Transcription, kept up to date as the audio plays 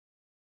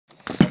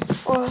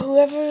or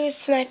whoever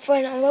is my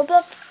friend on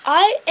Roblox,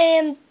 I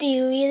am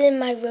deleting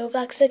my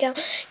Roblox account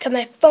because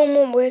my phone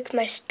won't work,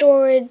 my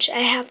storage, I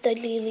have to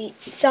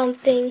delete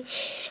something,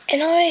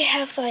 and I already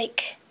have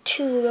like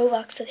 2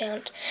 Roblox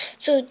accounts.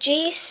 So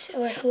Jace,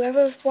 or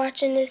whoever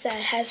watching this that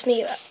has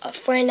me a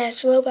friend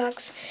as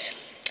Roblox,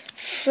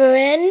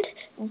 friend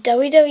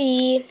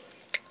WWE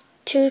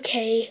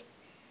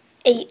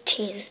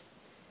 2K18.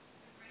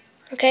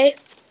 Okay?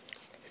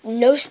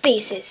 No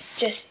spaces,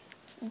 just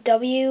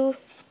it's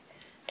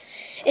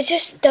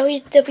just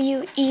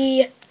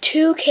WWE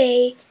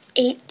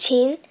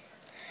 2K18,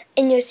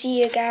 and you'll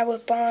see a guy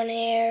with blonde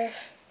hair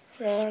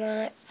and all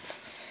that.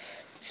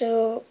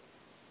 So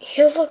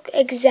he'll look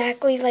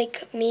exactly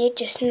like me,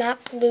 just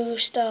not blue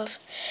stuff.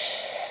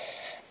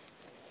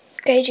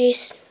 Okay,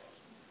 Jace.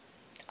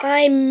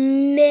 I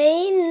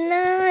may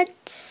not,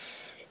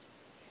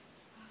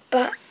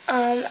 but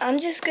I'm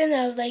just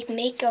gonna like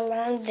make a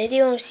long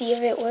video and see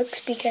if it works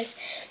because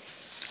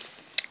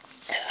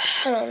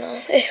I don't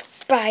know.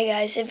 Bye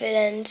guys if it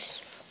ends.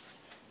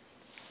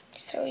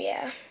 So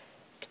yeah.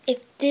 If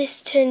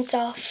this turns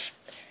off,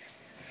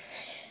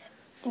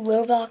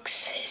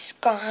 Roblox is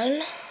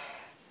gone.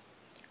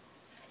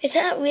 It's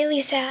not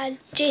really sad.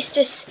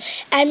 Just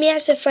add me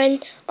as a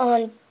friend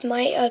on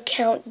my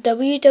account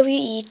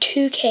WWE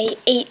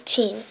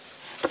 2K18.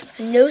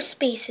 No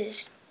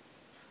spaces.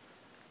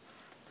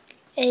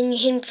 And you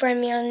can friend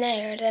me on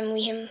there, then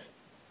we can.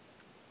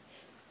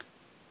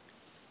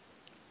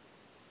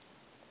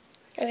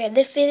 Okay,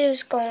 this video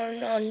is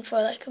going on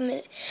for like a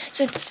minute.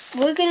 So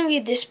we're gonna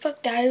read this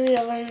book, Diary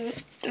of a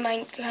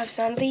Minecraft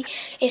Zombie,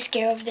 A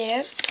Scare of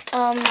There.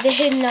 This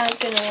is not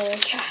gonna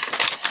work.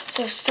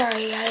 So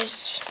sorry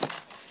guys.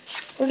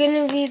 We're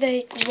gonna read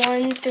like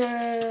 1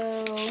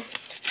 through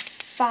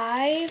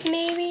 5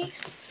 maybe.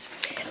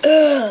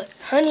 Ugh,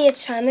 honey,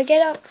 it's time to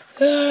get up.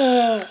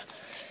 Ugh,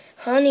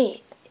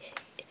 honey,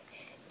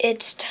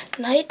 it's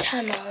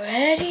nighttime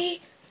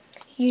already.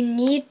 You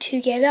need to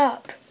get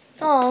up.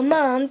 Oh,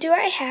 Mom, do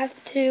I have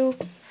to?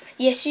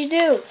 Yes, you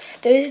do.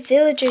 Those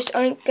villagers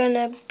aren't going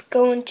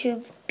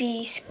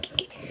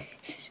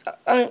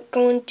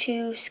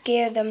to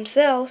scare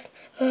themselves.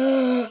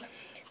 Ugh,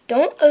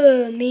 don't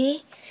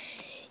me.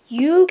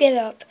 You get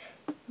up.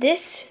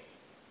 Wait,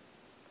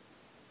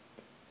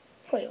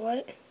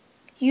 what?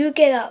 You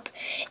get up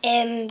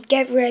and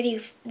get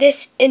ready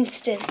this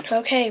instant.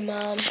 Okay,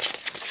 Mom.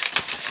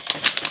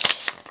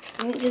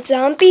 The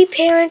zombie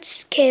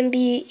parents can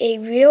be a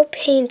real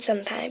pain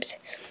sometimes.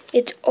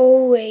 It's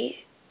always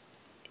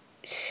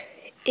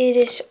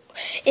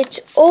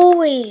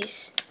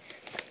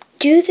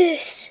do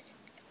this,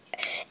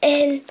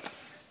 and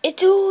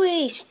it's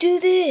always do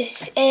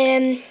this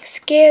and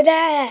scare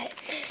that.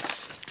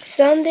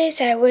 Some days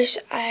I wish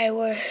I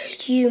were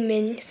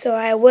human so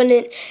I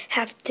wouldn't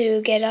have to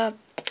get up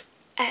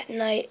at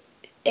night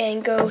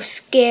and go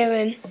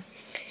scaring.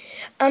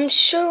 I'm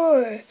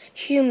sure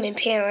human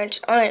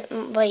parents aren't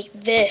like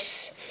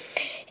this.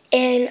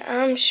 And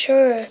I'm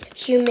sure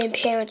human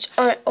parents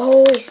aren't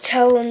always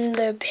telling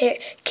their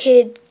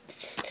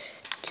kids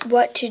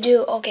what to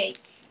do. Okay,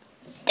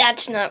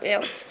 that's not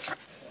real.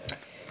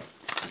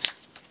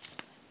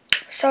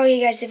 Sorry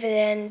guys if it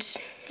ends.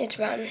 It's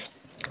run.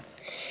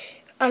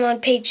 I'm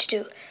on page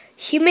 2.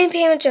 Human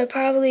parents are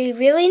probably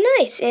really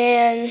nice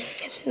and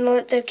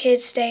let their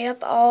kids stay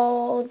up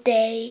all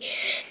day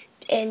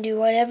and do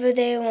whatever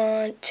they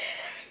want,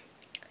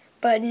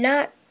 but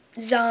not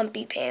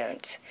zombie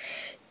parents.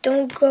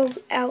 Don't go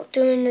out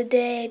during the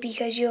day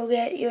because you'll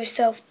get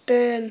yourself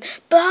burned.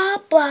 Blah,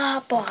 blah,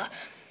 blah,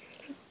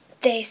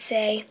 they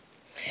say.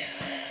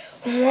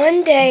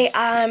 One day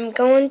I'm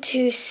going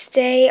to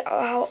stay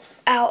out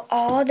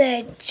all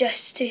day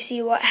just to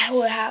see what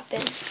will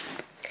happen.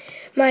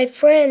 My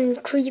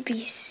friend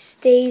Creepy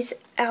stays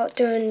out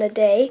during the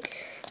day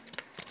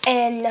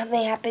and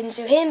nothing happens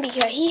to him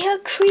because he's a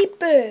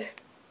creeper.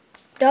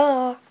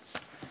 Duh.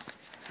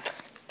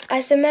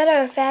 As a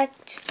matter of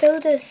fact, so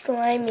does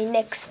Slimy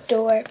next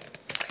door.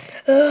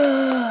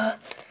 Ugh,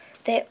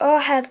 they all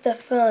have the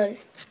fun.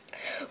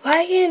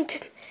 Why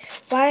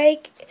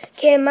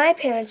can't my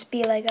parents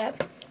be like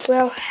that?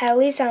 Well, at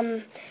least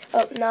I'm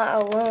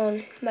not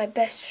alone. My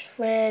best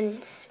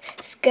friend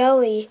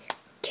Scully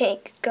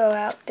can't go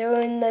out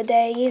during the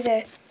day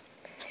either.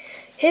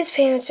 His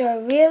parents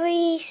are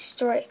really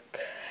strict.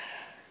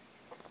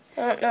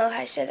 I don't know if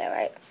I said that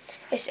right.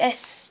 It's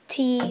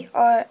STRICT.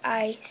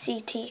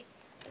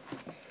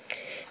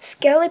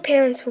 Skelly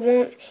parents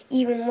won't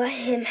even let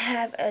him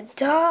have a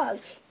dog.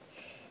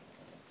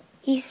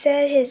 He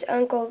said his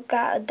uncle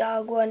got a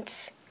dog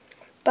once,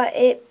 but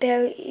it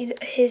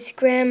buried his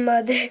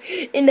grandmother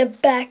in the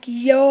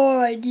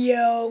backyard,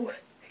 yo.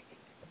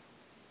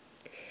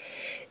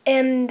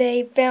 And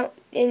they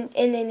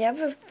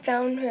never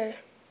found her.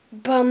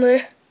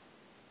 Bummer.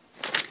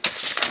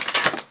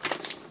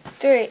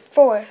 3,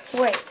 4,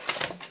 wait.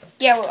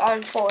 Yeah, we're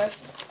on 4.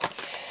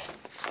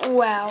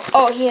 Wow.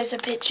 Oh, here's a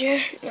picture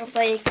of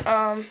like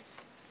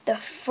the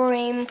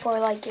frame for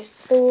like your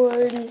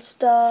sword and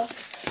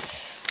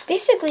stuff.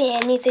 basically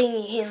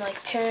anything you can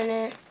like turn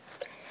it.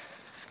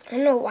 I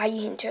don't know why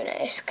you can turn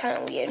it. It's kind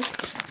of weird.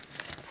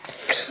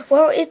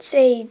 Well, it's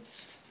a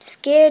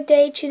scare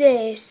day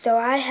today, so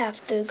I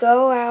have to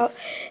go out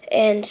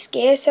and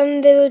scare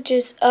some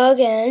villagers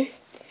again.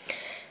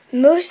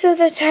 Most of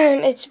the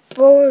time it's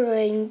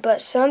boring, but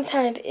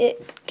sometimes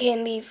it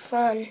can be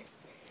fun.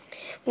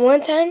 One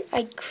time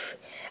I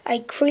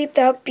creeped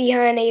up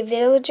behind a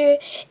villager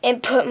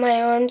and put my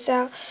arms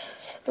out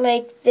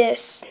like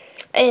this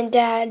and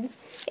Dad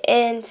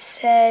and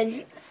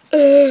said,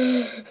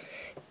 "Ugh."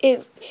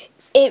 It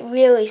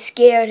really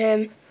scared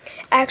him.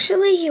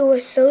 Actually, he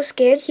was so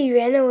scared he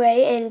ran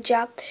away and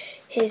dropped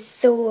his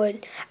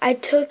sword. I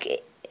took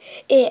it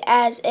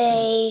as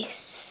a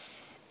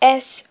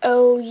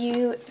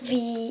SOUVENIR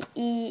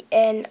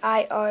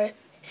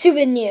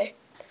souvenir.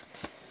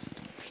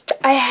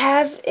 I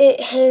have it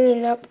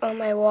hanging up on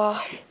my wall.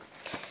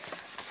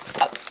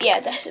 Oh, yeah,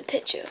 that's a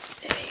picture.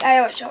 I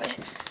always show it.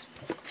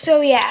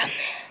 So yeah,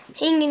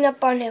 hanging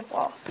up on the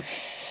wall.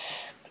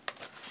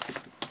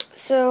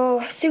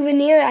 So,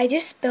 souvenir, I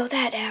just spelled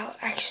that out,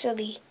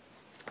 actually.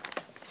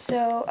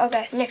 So,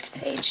 okay, next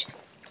page.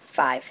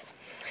 5.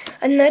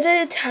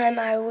 Another time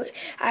I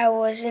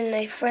was in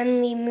a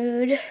friendly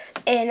mood,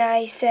 and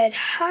I said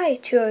hi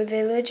to a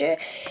villager.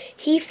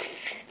 He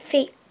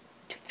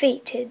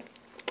fainted.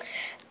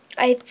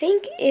 I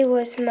think it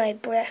was my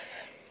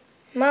breath.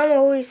 Mom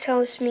always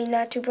tells me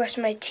not to brush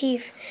my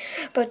teeth,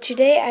 but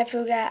today I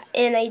forgot,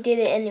 and I did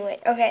it anyway.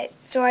 Okay,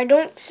 so I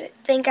don't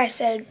think I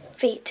said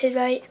fainted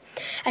right.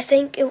 I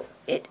think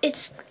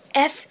it's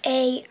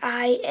FAINTED.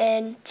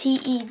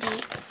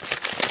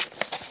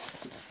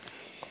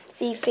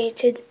 See,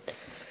 fainted.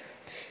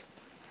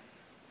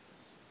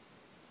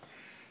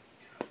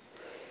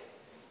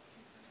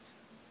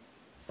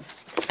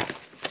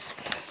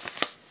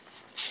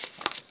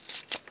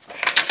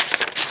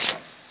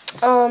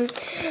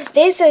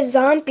 There's a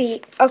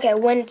zombie. Okay,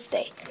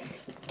 Wednesday.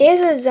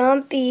 There's a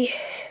zombie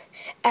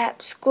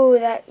at school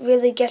that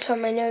really gets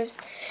on my nerves.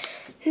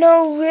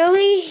 No,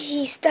 really,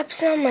 he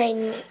steps on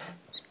the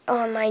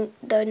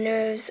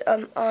nerves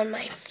on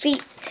my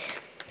feet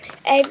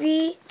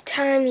every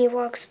time he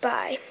walks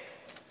by.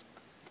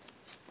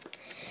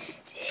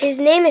 His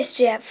name is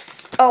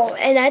Jeff. Oh,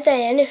 and at the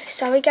end,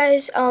 sorry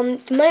guys,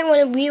 you might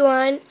want to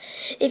rewind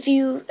if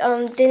you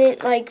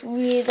didn't like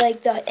read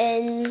like the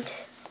end.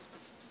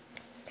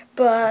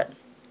 But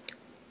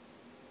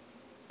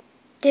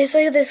there's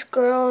like this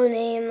girl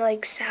named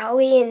like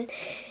Sally, and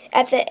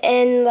at the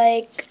end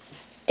like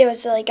there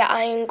was like an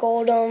iron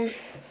golem.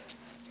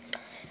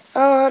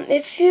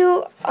 If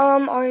you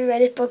already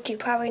read this book, you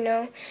probably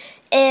know.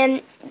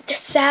 And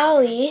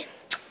Sally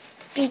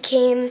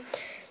became,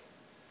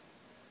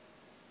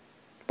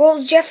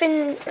 well, Jeff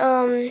and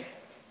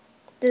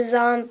the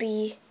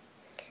zombie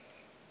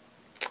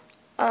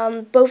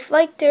both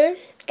liked her,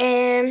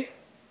 and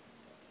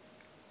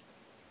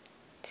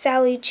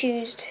Sally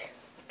chose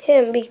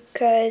him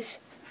because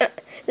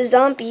the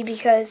zombie,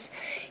 because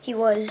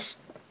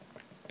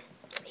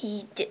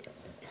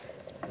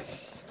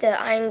the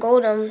Iron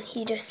Golem,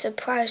 he just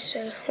surprised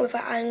her with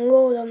an Iron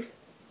Golem.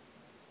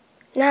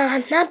 Nah,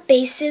 not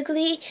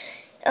basically.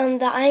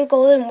 The Iron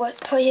Golem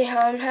put his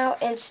arm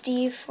out, and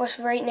Steve was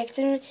right next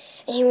to him,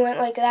 and he went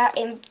like that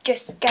and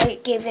just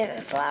gave him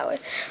a flower.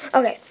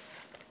 Okay,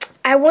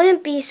 I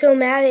wouldn't be so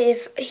mad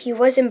if he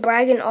wasn't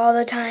bragging all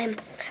the time.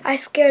 I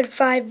scared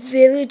 5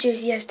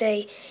 villagers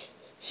yesterday,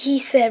 he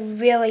said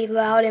really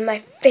loud in my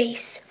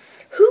face.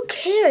 Who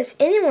cares?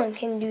 Anyone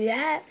can do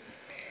that.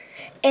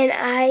 And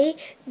I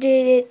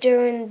did it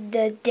during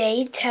the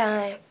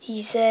daytime,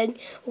 he said.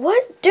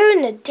 What,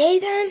 during the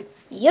daytime?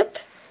 Yep,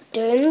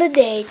 during the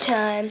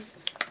daytime.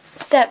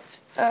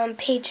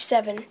 Page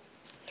 7.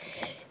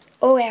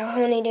 Oh, yeah,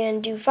 we're only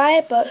going to do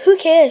 5, but who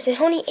cares? It's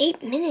only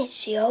 8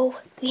 minutes, yo.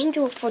 We can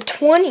do it for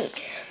 20.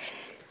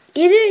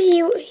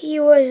 Either he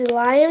was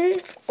lying,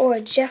 or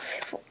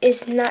Jeff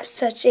is not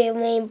such a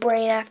lame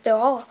brain after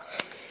all.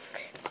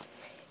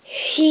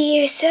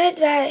 He said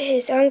that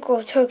his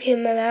uncle took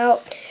him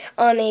out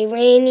on a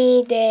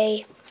rainy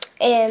day,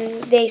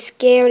 and they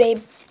scared a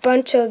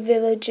bunch of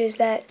villagers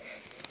that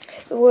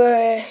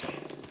were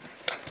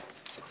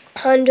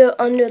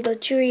under the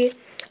tree.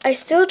 I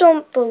still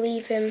don't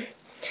believe him,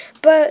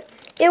 but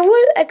it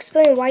would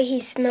explain why he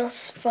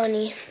smells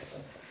funny.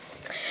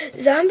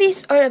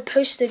 Zombies aren't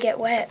supposed to get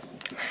wet.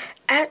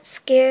 At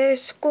Scare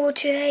School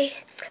today,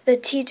 the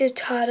teacher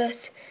taught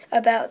us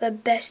about the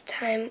best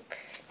time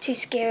to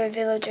scare a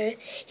villager.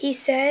 He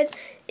said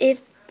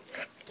if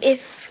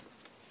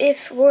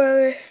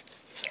we're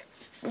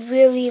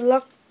really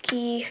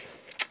lucky,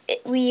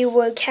 we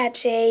will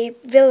catch a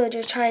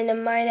villager trying to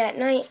mine at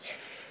night.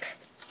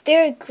 They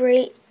are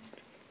great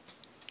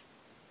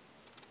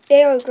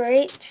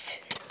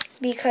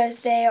because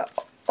they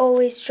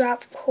always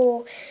drop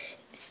cool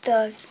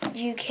stuff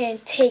you can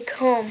take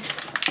home.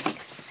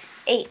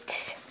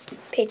 8.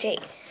 Page 8.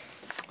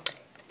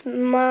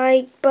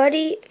 My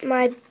buddy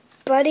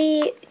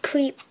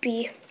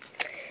Creepy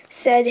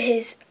said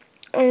his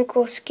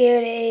uncle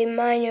scared a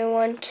miner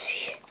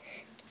once.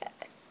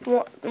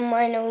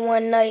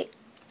 one night.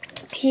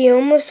 He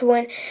almost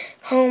went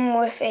home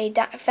with a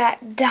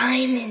fat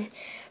diamond,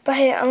 but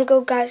his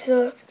uncle got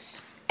so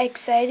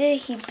excited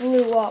he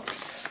blew up.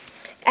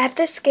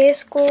 After scare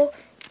school,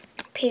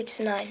 page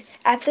 9.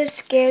 After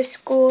scare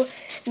school,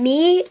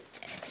 me,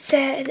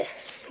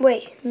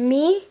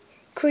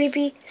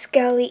 Creepy,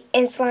 Skelly,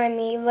 and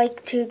Slimy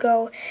like to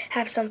go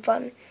have some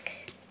fun.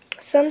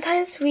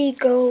 Sometimes we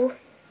go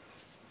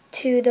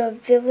to the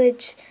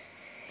village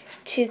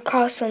to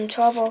cause some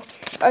trouble.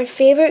 Our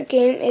favorite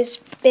game is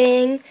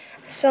bang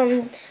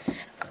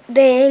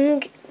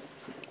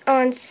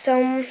on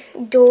some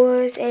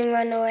doors and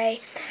run away.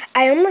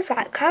 I almost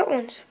got caught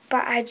once,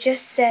 but I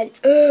just said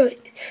ugh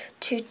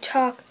to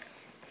talk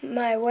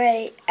my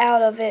way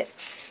out of it.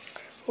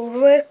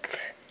 Work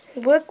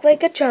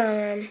like a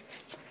charm.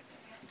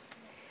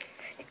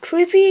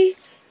 Creepy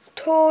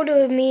told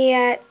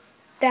me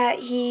that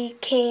he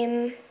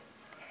came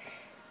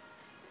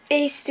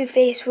face to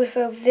face with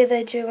a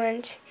villager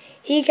once.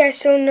 He got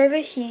so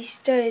nervous he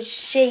started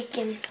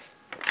shaking.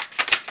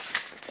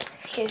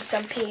 Here's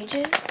some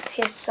pages.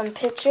 Here's some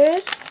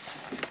pictures.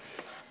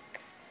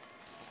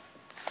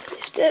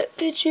 Here's that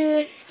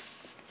picture.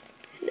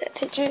 That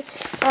picture.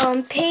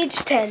 Page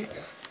 10.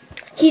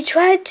 He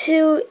tried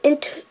to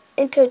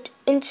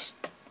introduce.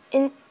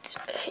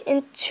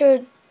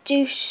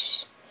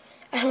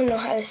 I don't know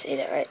how to say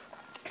that right.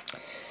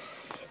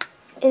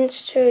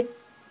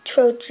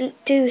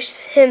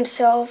 Introduce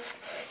himself.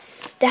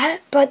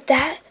 But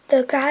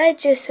the guy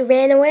just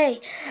ran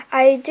away.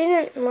 I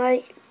didn't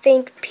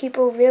think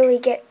people really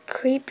get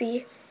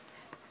creepy.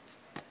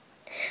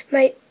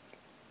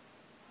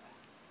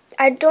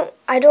 I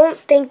don't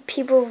think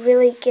people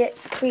really get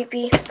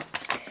creepy.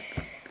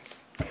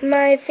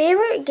 My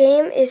favorite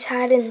game is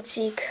hide and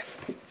seek.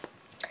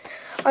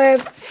 Our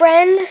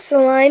friend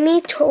Slimy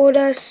told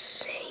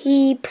us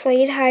he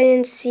played hide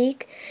and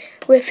seek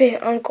with his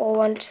uncle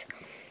once.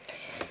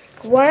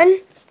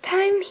 One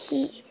time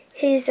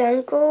his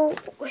uncle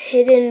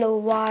hid in the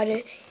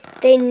water.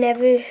 They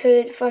never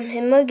heard from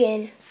him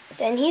again.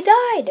 Then he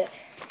died.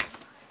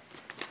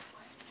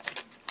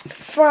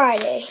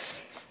 Friday.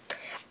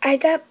 I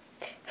got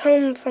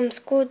home from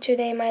school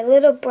today. My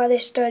little brother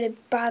started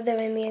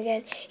bothering me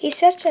again. He's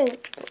such a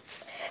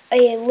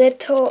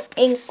little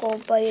ankle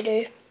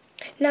biter.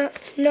 No,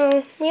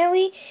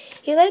 really?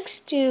 He likes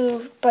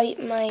to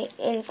bite my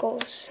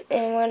ankles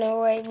and run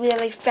away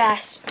really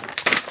fast.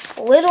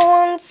 Little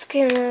ones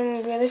can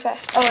run really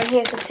fast. Oh, and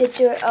here's a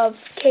picture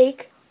of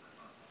Cake.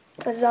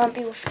 A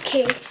zombie with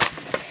Cake.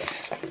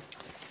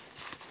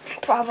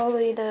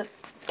 Probably the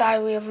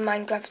Diary of a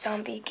Minecraft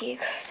Zombie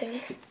Cake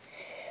thing.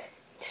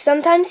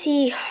 Sometimes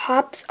he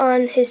hops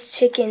on his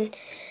chicken,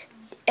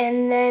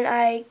 and then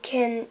I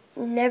can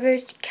never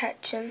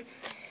catch him.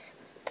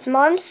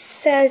 Mom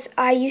says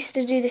I used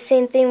to do the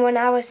same thing when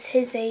I was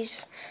his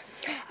age.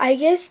 I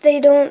guess they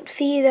don't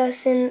feed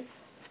us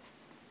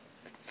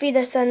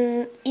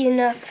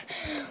enough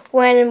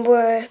when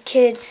we're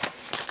kids.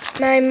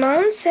 My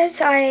mom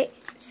says I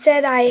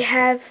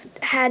have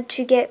had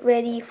to get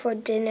ready for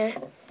dinner.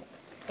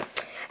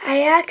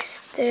 I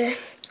asked her,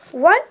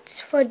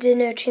 "What's for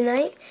dinner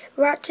tonight?"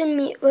 "Rotten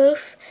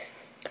meatloaf."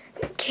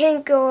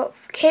 Can't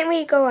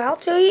we go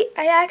out to eat?"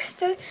 I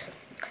asked her.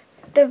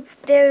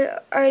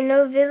 There are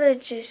no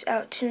villagers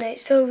out tonight,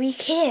 so we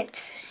can't.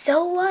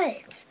 So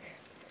what?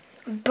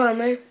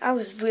 Bummer. I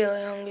was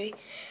really hungry.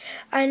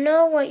 I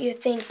know what you're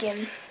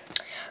thinking,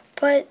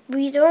 but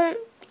we don't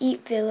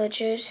eat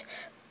villagers.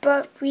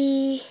 But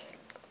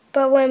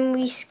when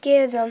we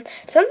scare them,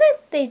 sometimes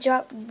they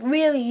drop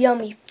really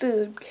yummy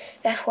food.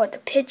 That's what the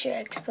picture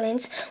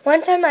explains.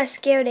 One time I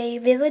scared a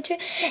villager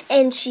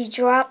and she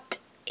dropped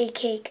a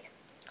cake.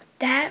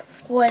 That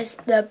was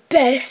the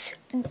best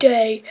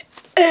day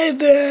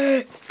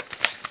ever.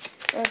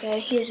 Okay,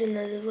 here's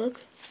another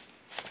look.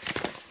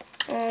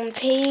 On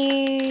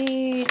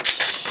page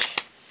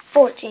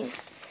 14.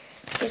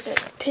 Here's a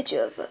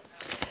picture of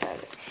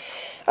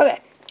okay,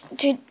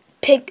 to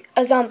pick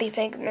a zombie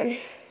pigman.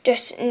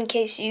 Just in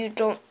case you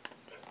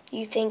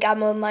think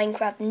I'm a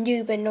Minecraft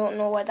noob and don't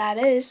know what that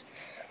is.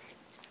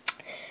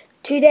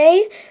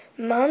 Today,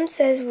 Mom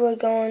says we're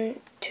going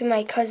to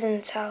my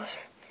cousin's house.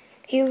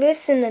 He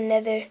lives in the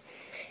Nether.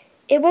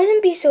 It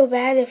wouldn't be so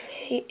bad if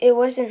it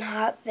wasn't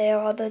hot there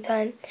all the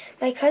time.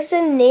 My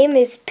cousin's name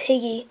is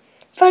Piggy.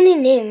 Funny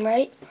name,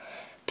 right?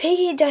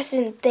 Piggy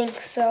doesn't think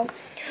so.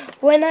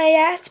 When I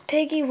asked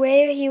Piggy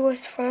where he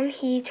was from,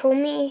 he told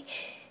me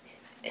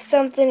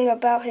something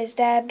about his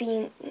dad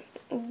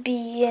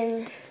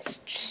being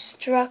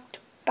struck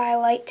by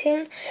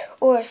lightning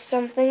or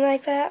something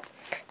like that.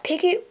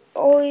 Piggy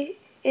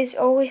is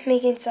always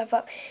making stuff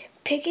up.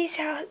 Piggy's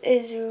house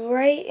is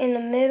right in the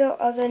middle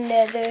of the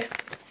Nether.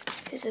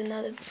 Here's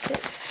another picture.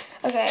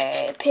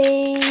 Okay,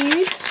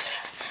 page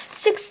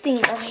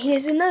 16. Oh,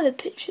 here's another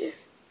picture.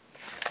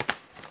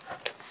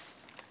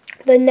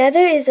 The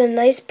Nether is a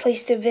nice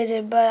place to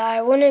visit, but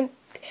I wouldn't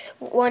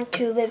want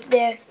to live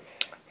there.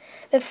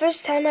 The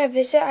first time I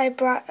visited, I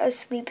brought a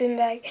sleeping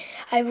bag.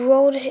 I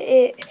rolled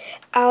it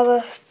out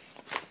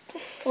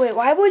Wait,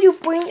 why would you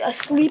bring a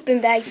sleeping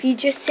bag if you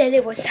just said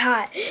it was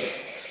hot?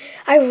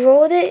 I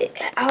rolled it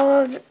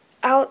out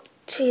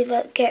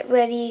to get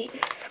ready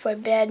for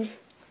bed,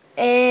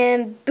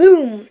 and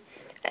boom!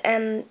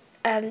 I'm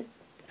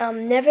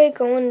never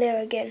going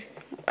there again.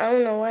 I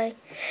don't know why.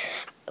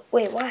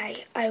 Wait,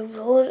 why? I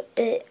rolled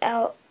it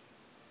out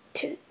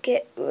to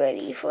get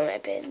ready for my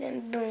bed,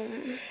 then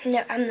boom.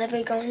 No, I'm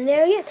never going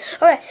there again.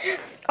 Okay.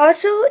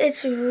 Also,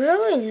 it's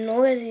really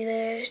noisy.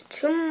 There's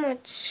too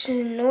much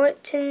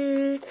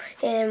snorting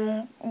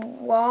and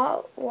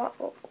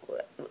WAILING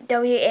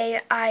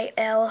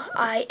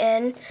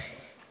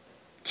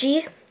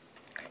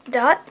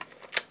dot.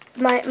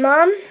 My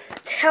mom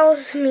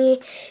tells me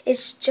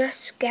it's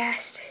just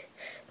gas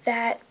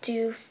that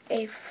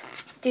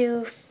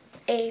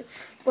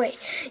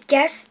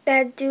gas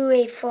that do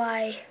a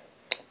fly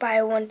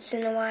by once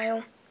in a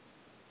while.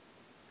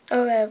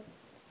 Okay,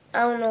 I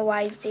don't know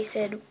why they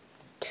said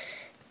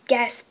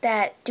gas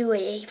that do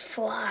a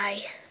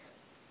fly.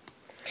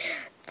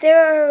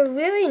 They're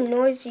really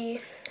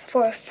noisy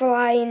for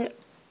flying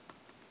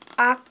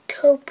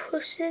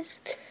octopuses.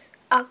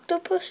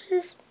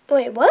 Octopuses?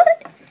 Wait,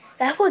 what?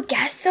 That's what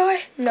gas are?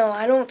 No,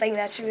 I don't think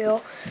that's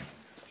real.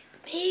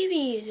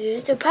 Maybe it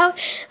is. The book,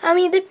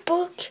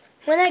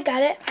 when I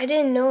got it, I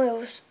didn't know it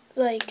was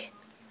like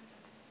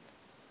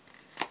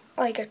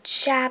a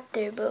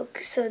chapter book.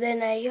 So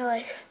then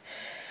I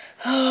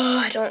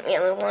I don't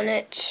really want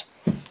it.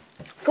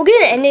 We're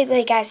gonna end it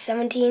like at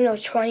 17 or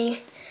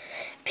 20.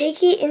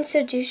 Piggy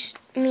introduced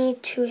me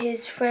to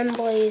his friend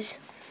Blaze.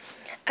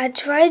 I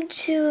tried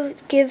to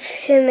give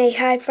him a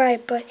high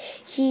five, but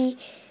he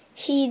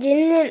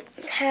didn't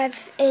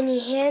have any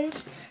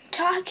hands.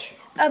 Talk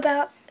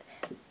about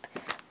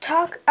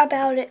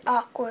it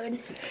awkward.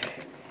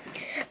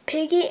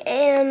 Piggy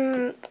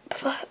and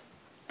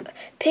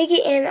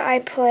I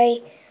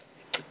play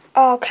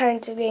all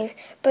kinds of games,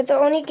 but the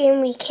only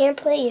game we can't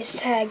play is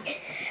tag.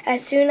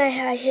 As soon as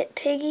I hit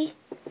Piggy,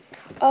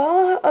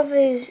 all of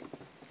his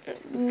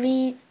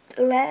relatives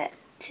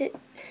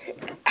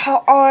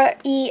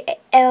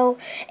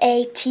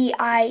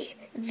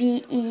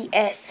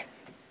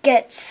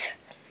gets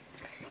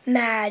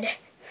mad.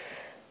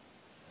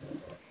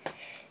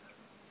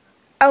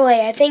 Oh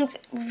wait, I think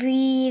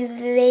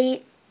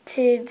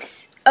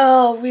relatives.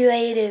 Oh,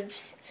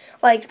 relatives.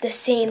 Like the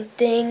same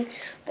thing.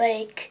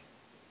 Like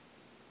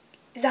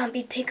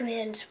Zombie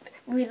Pigman's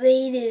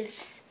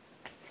relatives.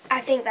 I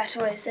think that's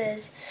what it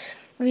says.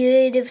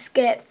 Relatives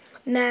get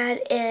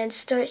mad and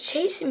start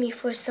chasing me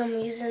for some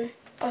reason.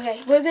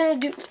 Okay, we're gonna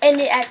end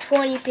it at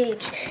 20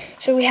 page,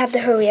 so we have to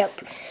hurry up.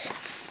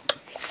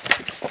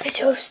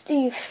 So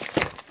Steve,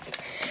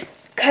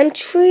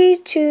 contrary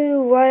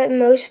to what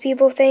most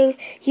people think,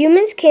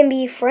 humans can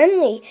be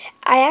friendly.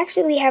 I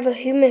actually have a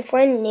human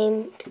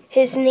friend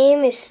his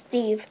name is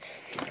Steve.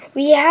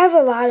 We have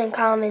a lot in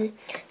common.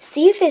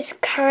 Steve is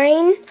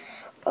kind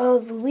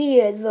of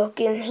weird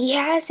looking. He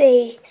has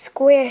a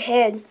square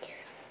head.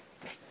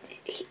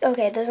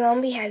 Okay, the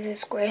zombie has a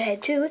square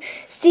head too.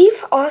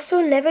 Steve also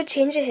never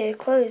changes his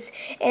clothes,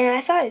 and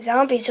I thought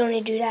zombies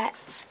only do that.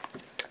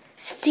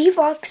 Steve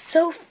walks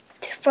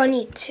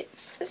funny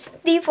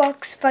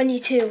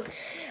too.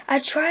 I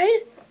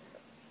tried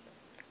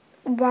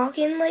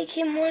walking like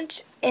him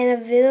once, and a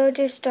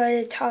villager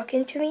started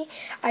talking to me.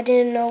 I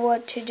didn't know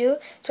what to do,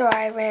 so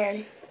I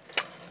ran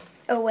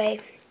away.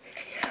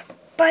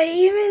 But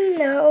even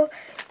though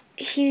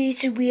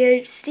he's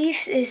weird,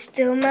 Steve is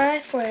still my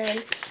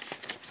friend.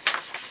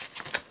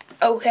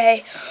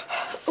 Okay,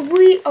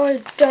 we are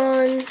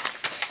done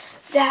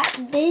that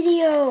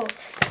video.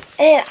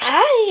 And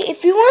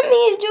if you want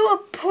me to do a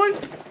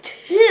part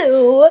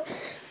 2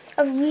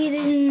 of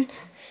reading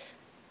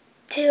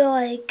till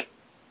like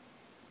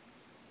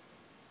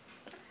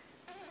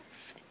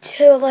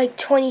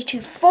 20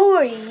 to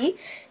 40,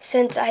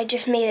 since I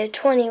just made a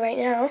 20 right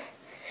now,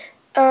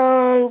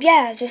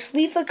 yeah, just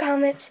leave a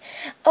comment.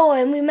 Oh,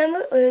 and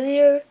remember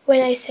earlier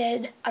when I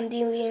said I'm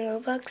deleting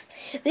Roblox?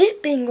 It's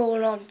been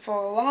going on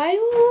for a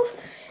while,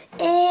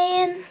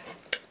 and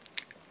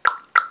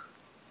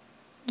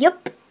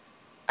yep,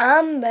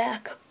 I'm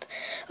back.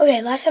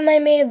 Okay, last time I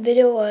made a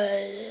video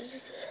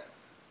was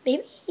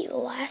maybe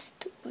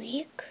last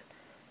week.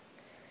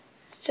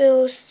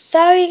 So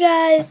sorry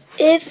guys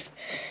if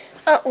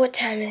what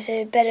time is it?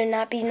 It better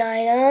not be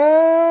 9.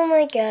 Oh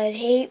my god,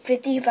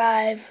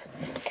 8:55.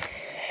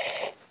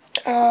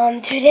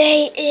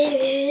 Today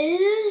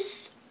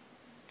is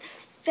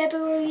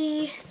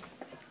February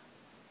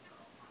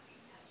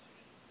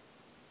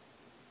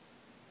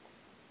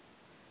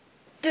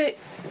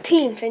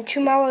 13th, and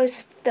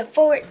tomorrow's the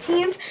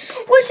 14th,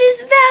 which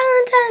is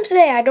Valentine's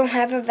Day. I don't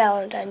have a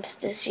Valentine's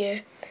this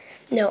year.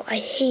 No, I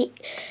hate.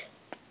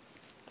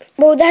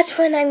 Well, that's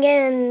when I'm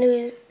getting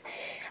news.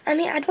 I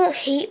mean, I don't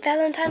hate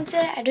Valentine's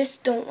Day. I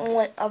just don't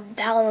want a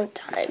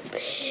Valentine.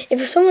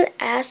 If someone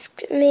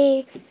asked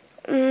me,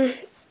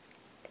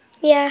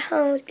 yeah,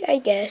 I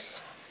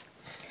guess.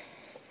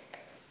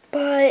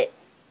 But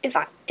if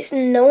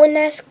no one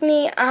asks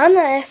me, I'm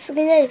not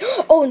asking anyone.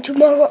 Oh, and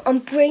tomorrow I'm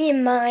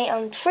bringing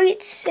my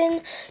treats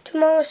in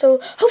tomorrow. So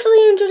hopefully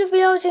you enjoyed the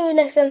video. See you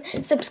next time.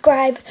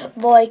 Subscribe,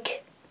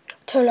 like,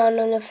 turn on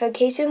the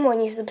notification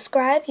when you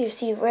subscribe. You'll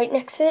see it right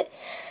next to it.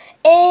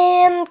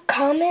 And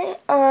comment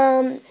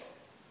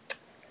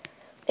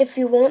if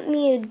you want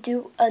me to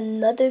do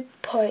another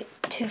part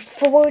to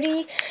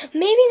 40.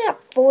 Maybe not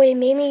 40,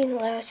 maybe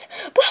less.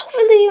 But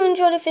hopefully you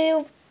enjoyed the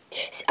video.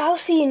 I'll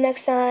see you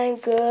next time.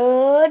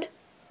 Goodbye.